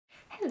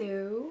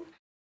Hello.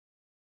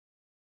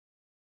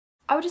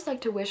 I would just like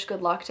to wish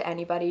good luck to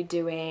anybody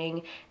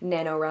doing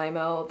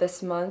NaNoWriMo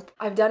this month.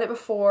 I've done it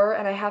before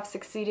and I have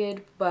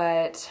succeeded,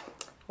 but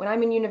when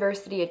I'm in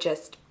university it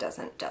just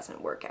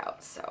doesn't work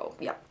out. So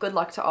yeah, good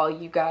luck to all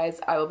you guys.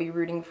 I will be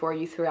rooting for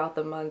you throughout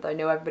the month. I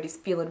know everybody's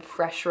feeling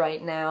fresh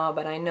right now,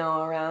 but I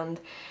know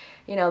around,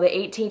 the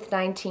 18th,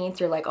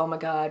 19th, you're like, oh my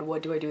god,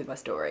 what do I do with my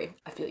story?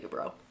 I feel you,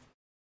 bro.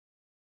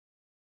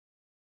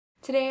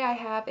 Today I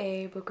have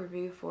a book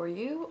review for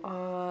you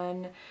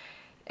on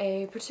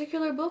a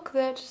particular book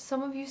that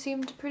some of you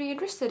seemed pretty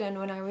interested in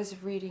when I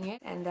was reading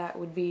it, and that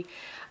would be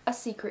A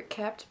Secret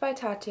Kept by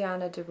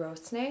Tatiana de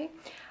Rosny.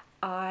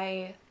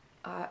 I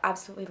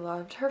absolutely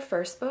loved her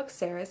first book,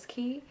 Sarah's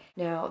Key.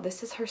 Now,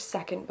 this is her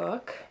second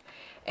book,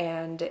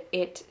 and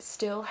it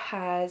still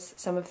has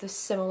some of the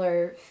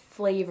similar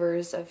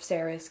flavors of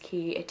Sarah's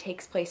Key. It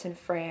takes place in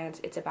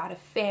France. It's about a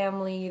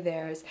family.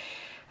 There's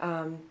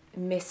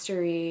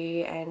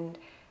mystery and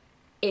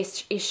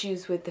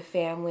issues with the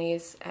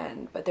families,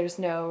 but there's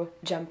no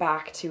jump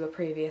back to a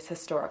previous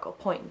historical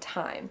point in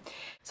time.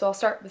 So I'll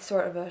start with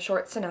sort of a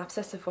short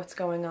synopsis of what's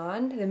going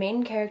on. The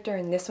main character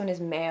in this one is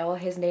male.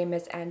 His name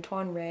is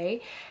Antoine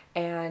Ray,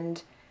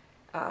 and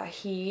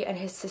he and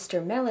his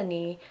sister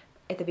Melanie,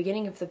 at the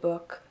beginning of the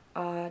book,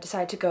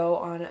 decide to go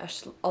on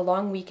a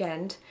long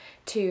weekend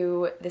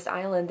to this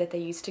island that they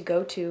used to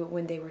go to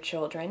when they were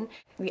children.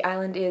 The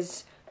island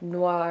is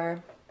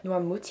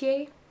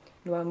Noirmoutier.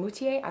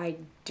 I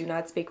do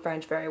not speak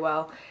French very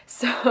well,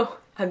 so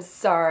I'm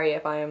sorry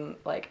if I'm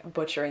like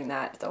butchering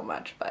that so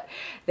much, but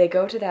they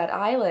go to that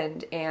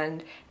island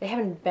and they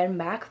haven't been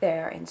back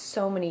there in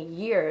so many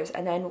years,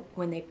 and then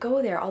when they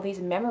go there, all these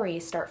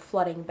memories start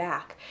flooding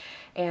back,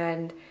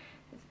 and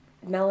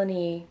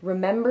Melanie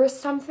remembers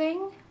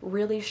something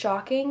really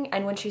shocking,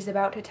 and when she's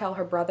about to tell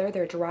her brother,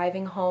 they're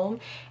driving home,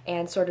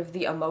 and sort of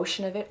the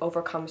emotion of it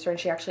overcomes her, and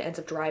she actually ends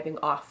up driving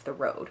off the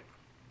road.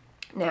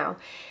 Now,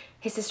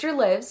 his sister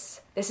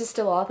lives. This is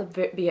still all the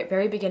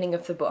very beginning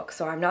of the book,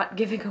 so I'm not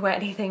giving away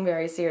anything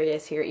very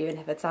serious here, even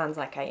if it sounds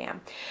like I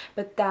am.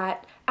 But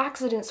that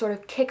accident sort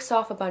of kicks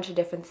off a bunch of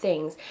different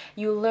things.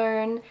 You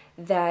learn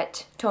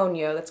that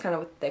Tonio, that's kind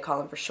of what they call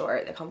him for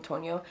short, they call him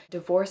Tonio,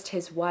 divorced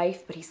his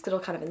wife, but he's still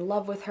kind of in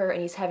love with her,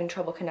 and he's having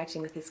trouble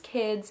connecting with his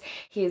kids.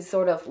 He is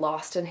sort of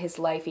lost in his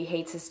life. He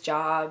hates his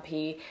job.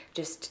 He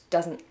just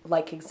doesn't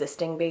like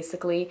existing,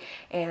 basically.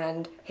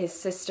 And his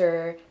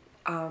sister,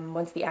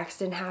 once the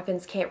accident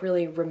happens, can't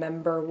really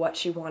remember what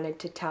she wanted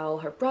to tell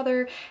her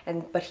brother,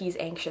 but he's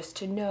anxious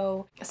to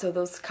know. So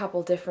those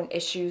couple different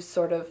issues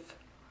sort of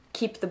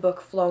keep the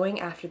book flowing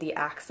after the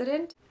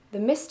accident. The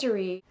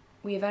mystery,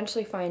 we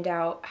eventually find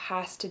out,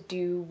 has to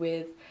do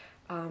with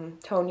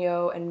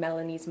Tonio and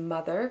Melanie's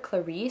mother,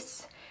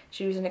 Clarice.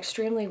 She was an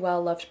extremely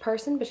well-loved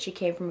person, but she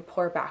came from a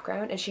poor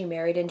background, and she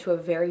married into a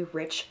very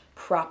rich,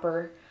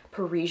 proper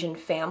Parisian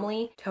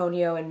family.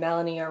 Tonio and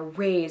Melanie are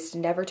raised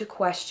never to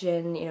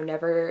question,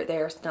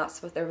 they're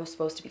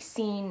supposed to be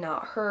seen,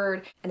 not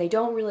heard, and they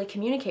don't really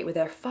communicate with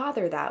their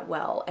father that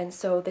well. And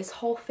so this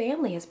whole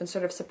family has been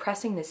sort of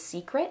suppressing this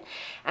secret,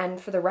 and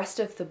for the rest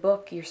of the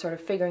book, you're sort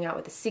of figuring out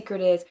what the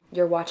secret is.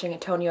 You're watching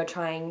Antonio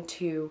trying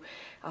to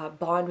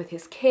bond with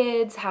his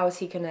kids. How is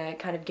he gonna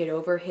kind of get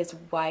over his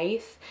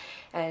wife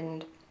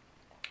and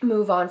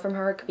move on from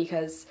her,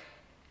 because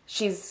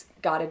she's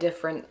got a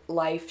different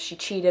life. She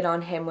cheated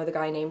on him with a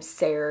guy named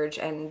Serge,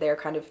 and they're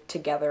kind of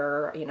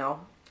together,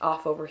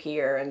 off over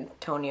here, and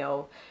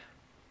Tonio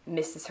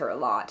misses her a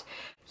lot.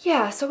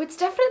 Yeah, so it's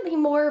definitely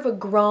more of a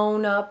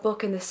grown-up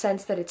book in the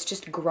sense that it's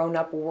just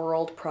grown-up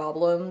world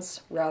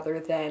problems rather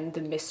than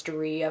the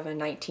mystery of a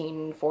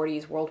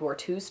 1940s World War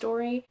II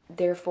story.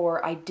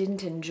 Therefore, I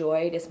didn't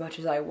enjoy it as much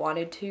as I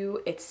wanted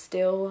to. It's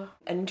still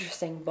an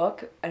interesting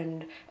book,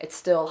 and it's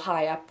still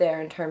high up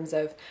there in terms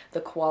of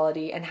the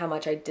quality and how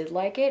much I did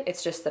like it.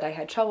 It's just that I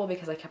had trouble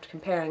because I kept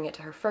comparing it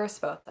to her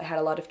first book. I had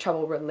a lot of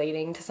trouble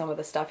relating to some of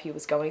the stuff he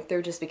was going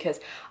through just because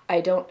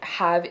I don't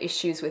have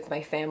issues with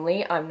my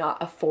family. I'm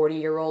not a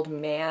 40-year-old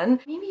man.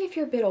 Maybe if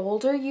you're a bit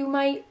older, you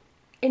might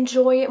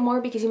enjoy it more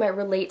because you might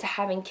relate to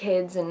having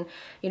kids and,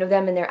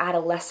 them in their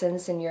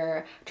adolescence, and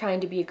you're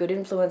trying to be a good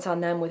influence on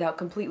them without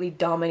completely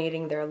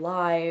dominating their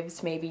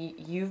lives. Maybe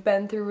you've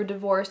been through a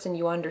divorce and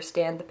you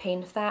understand the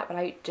pain of that, but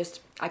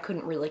I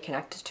couldn't really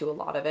connect to a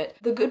lot of it.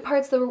 The good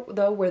parts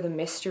though were the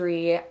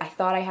mystery. I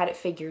thought I had it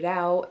figured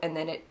out, and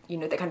then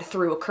they kind of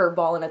threw a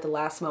curveball in at the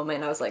last moment,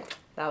 and I was like,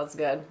 that was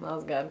good, that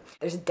was good.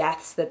 There's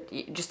deaths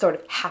that just sort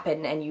of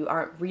happen and you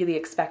aren't really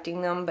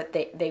expecting them, but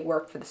they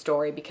work for the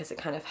story because it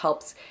kind of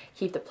helps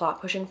keep the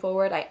plot pushing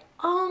forward. I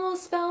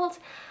almost felt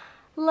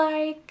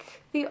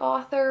like the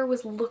author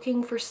was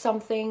looking for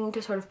something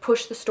to sort of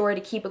push the story to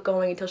keep it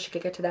going until she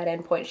could get to that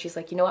end point. She's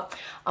like, you know what,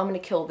 I'm gonna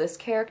kill this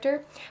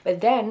character.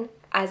 But then,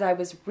 as I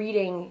was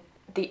reading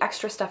the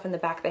extra stuff in the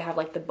back, they have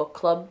like the book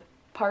club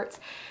parts,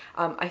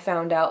 I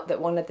found out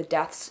that one of the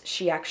deaths,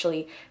 she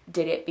actually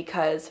did it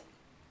because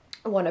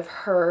one of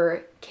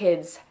her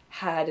kids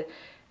had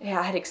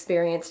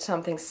experienced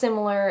something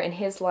similar in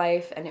his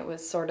life, and it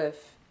was sort of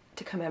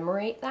to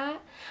commemorate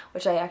that,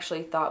 which I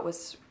actually thought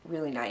was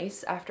really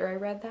nice after I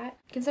read that.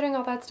 Considering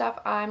all that stuff,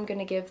 I'm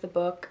gonna give the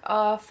book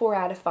a 4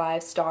 out of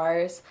 5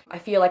 stars. I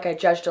feel like I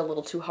judged a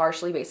little too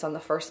harshly based on the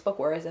first book,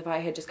 whereas if I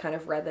had just kind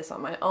of read this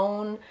on my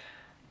own,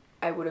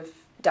 I would have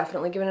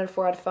definitely given it a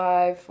 4 out of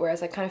 5,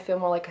 whereas I kind of feel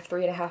more like a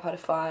 3.5 out of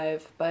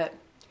 5, but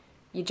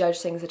you judge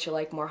things that you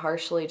like more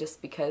harshly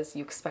just because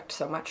you expect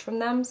so much from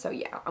them. So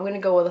yeah, I'm gonna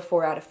go with a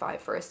 4 out of 5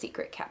 for A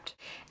Secret Kept.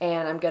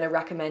 And I'm gonna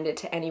recommend it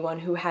to anyone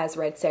who has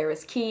read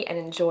Sarah's Key and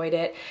enjoyed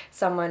it,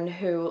 someone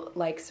who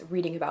likes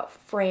reading about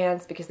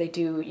France, because they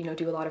do,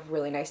 do a lot of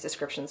really nice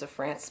descriptions of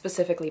France,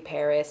 specifically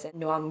Paris and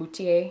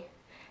Noirmoutier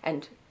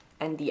and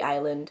the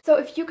island. So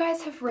if you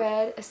guys have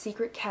read A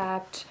Secret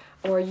Kept,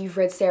 or you've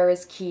read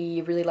Sarah's Key,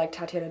 you really like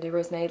Tatiana de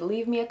Rosnay,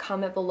 leave me a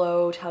comment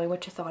below, tell me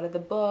what you thought of the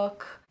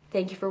book.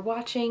 Thank you for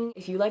watching.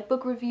 If you like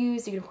book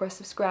reviews, you can of course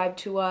subscribe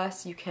to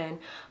us. You can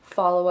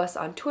follow us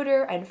on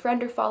Twitter and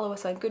friend or follow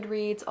us on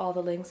Goodreads. All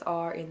the links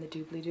are in the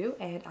doobly-doo,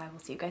 and I will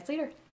see you guys later.